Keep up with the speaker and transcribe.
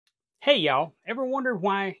Hey y'all, ever wondered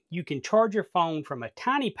why you can charge your phone from a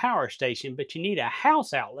tiny power station but you need a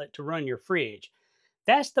house outlet to run your fridge?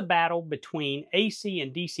 That's the battle between AC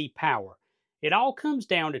and DC power. It all comes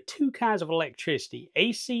down to two kinds of electricity,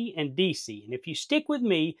 AC and DC. And if you stick with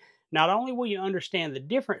me, not only will you understand the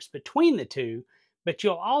difference between the two, but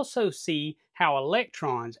you'll also see how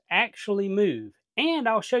electrons actually move. And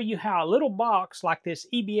I'll show you how a little box like this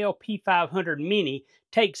EBL P500 Mini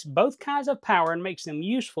takes both kinds of power and makes them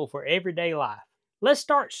useful for everyday life. Let's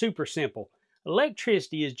start super simple.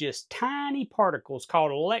 Electricity is just tiny particles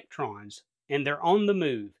called electrons, and they're on the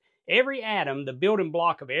move. Every atom, the building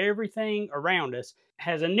block of everything around us,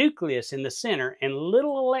 has a nucleus in the center and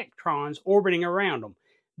little electrons orbiting around them.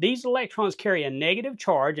 These electrons carry a negative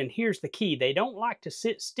charge, and here's the key: they don't like to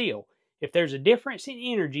sit still. If there's a difference in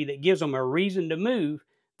energy that gives them a reason to move,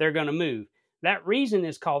 they're going to move. That reason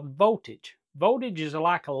is called voltage. Voltage is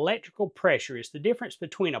like electrical pressure. It's the difference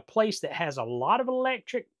between a place that has a lot of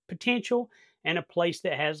electric potential and a place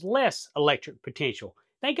that has less electric potential.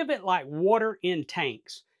 Think of it like water in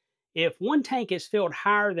tanks. If one tank is filled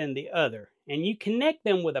higher than the other and you connect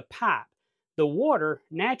them with a pipe, the water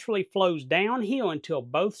naturally flows downhill until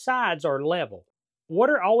both sides are level.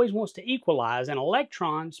 Water always wants to equalize, and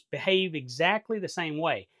electrons behave exactly the same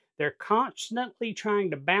way. They're constantly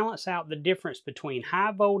trying to balance out the difference between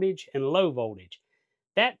high voltage and low voltage.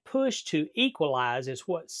 That push to equalize is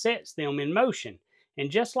what sets them in motion. And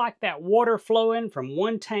just like that water flowing from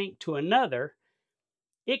one tank to another,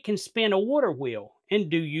 it can spin a water wheel and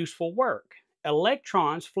do useful work.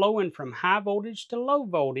 Electrons flowing from high voltage to low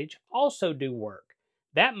voltage also do work.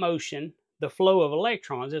 That motion, the flow of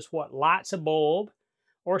electrons, is what lights a bulb,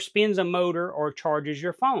 or spins a motor, or charges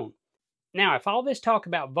your phone. Now, if all this talk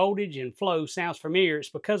about voltage and flow sounds familiar, it's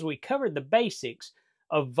because we covered the basics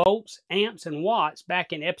of volts, amps, and watts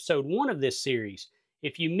back in episode 1 of this series.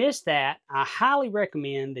 If you missed that, I highly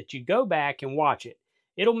recommend that you go back and watch it.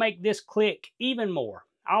 It'll make this click even more.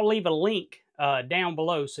 I'll leave a link down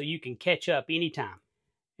below so you can catch up anytime.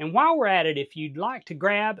 And while we're at it, if you'd like to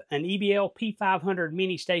grab an EBL P500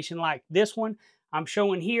 mini station like this one I'm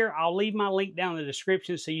showing here, I'll leave my link down in the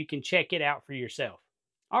description so you can check it out for yourself.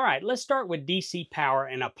 All right, let's start with DC power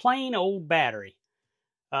and a plain old battery.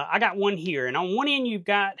 I got one here, and on one end you've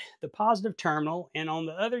got the positive terminal, and on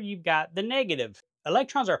the other you've got the negative.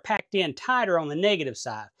 Electrons are packed in tighter on the negative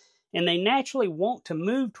side, and they naturally want to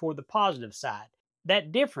move toward the positive side.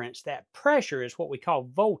 That difference, that pressure, is what we call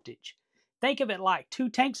voltage. Think of it like two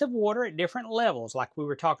tanks of water at different levels, like we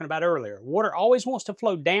were talking about earlier. Water always wants to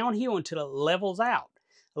flow downhill until it levels out.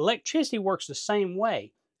 Electricity works the same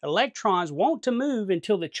way. Electrons want to move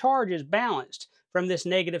until the charge is balanced from this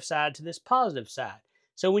negative side to this positive side.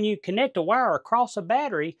 So when you connect a wire across a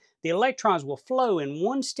battery, the electrons will flow in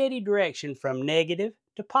one steady direction from negative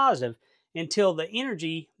to positive until the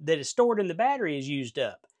energy that is stored in the battery is used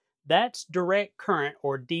up. That's direct current,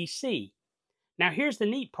 or DC. Now here's the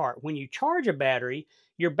neat part. When you charge a battery,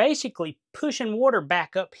 you're basically pushing water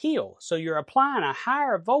back uphill. So you're applying a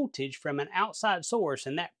higher voltage from an outside source,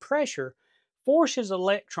 and that pressure forces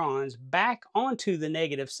electrons back onto the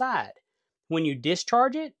negative side. When you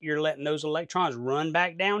discharge it, you're letting those electrons run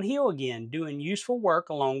back downhill again, doing useful work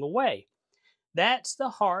along the way. That's the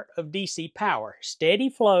heart of DC power. Steady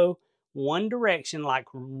flow, one direction, like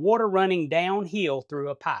water running downhill through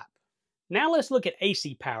a pipe. Now let's look at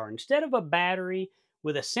AC power. Instead of a battery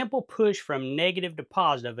with a simple push from negative to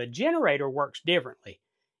positive, a generator works differently.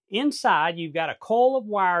 Inside, you've got a coil of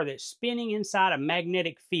wire that's spinning inside a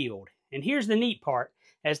magnetic field. And here's the neat part.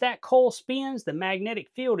 As that coil spins, the magnetic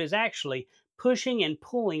field is actually pushing and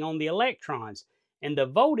pulling on the electrons. And the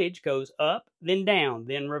voltage goes up, then down,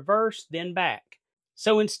 then reverse, then back.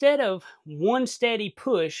 So instead of one steady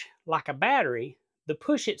push like a battery, the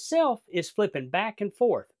push itself is flipping back and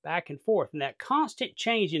forth, and that constant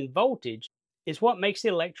change in voltage is what makes the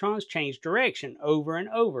electrons change direction over and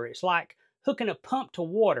over. It's like hooking a pump to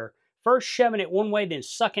water, first shoving it one way, then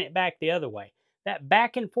sucking it back the other way. That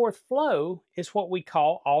back and forth flow is what we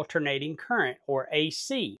call alternating current, or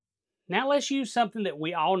AC. Now let's use something that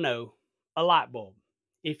we all know, a light bulb.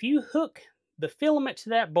 If you hook the filament to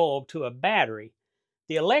that bulb to a battery,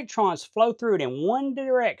 the electrons flow through it in one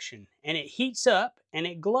direction, and it heats up and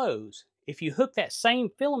it glows. If you hook that same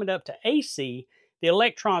filament up to AC, the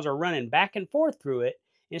electrons are running back and forth through it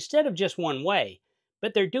instead of just one way.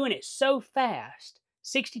 But they're doing it so fast,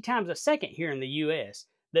 60 times a second here in the US,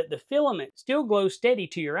 that the filament still glows steady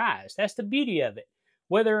to your eyes. That's the beauty of it.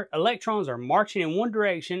 Whether electrons are marching in one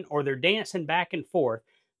direction or they're dancing back and forth,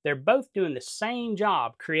 they're both doing the same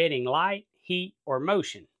job, creating light, heat, or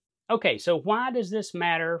motion. Okay, so why does this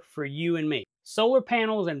matter for you and me? Solar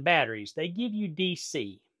panels and batteries, they give you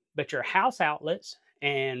DC, but your house outlets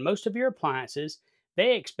and most of your appliances,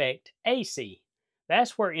 they expect AC.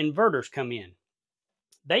 That's where inverters come in.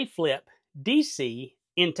 They flip DC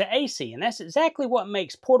into AC, and that's exactly what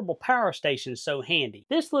makes portable power stations so handy.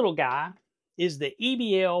 This little guy is the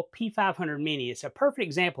EBL P500 Mini. It's a perfect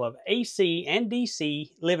example of AC and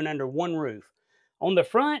DC living under one roof. On the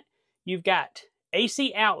front, you've got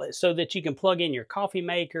AC outlets so that you can plug in your coffee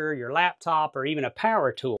maker, your laptop, or even a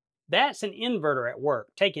power tool. That's an inverter at work,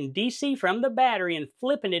 taking DC from the battery and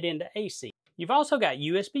flipping it into AC. You've also got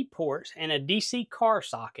USB ports and a DC car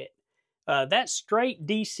socket. That's straight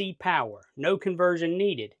DC power, no conversion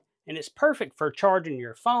needed. And it's perfect for charging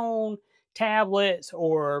your phone, tablets,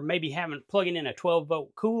 or maybe plugging in a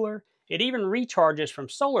 12-volt cooler. It even recharges from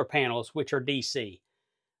solar panels, which are DC,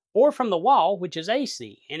 or from the wall, which is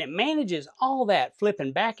AC. And it manages all that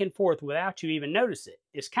flipping back and forth without you even notice it.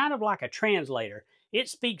 It's kind of like a translator. It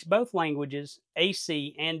speaks both languages,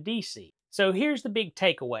 AC and DC. So here's the big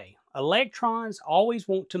takeaway. Electrons always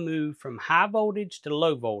want to move from high voltage to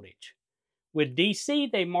low voltage. With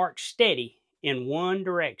DC, they march steady in one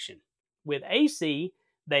direction. With AC,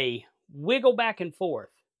 they wiggle back and forth.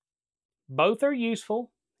 Both are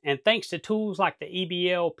useful, and thanks to tools like the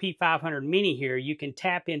EBL P500 Mini here, you can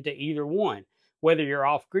tap into either one, whether you're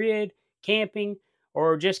off-grid, camping,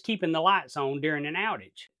 or just keeping the lights on during an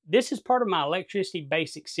outage. This is part of my Electricity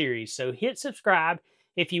Basics series, so hit subscribe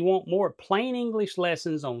if you want more plain English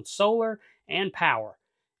lessons on solar and power.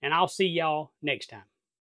 And I'll see y'all next time.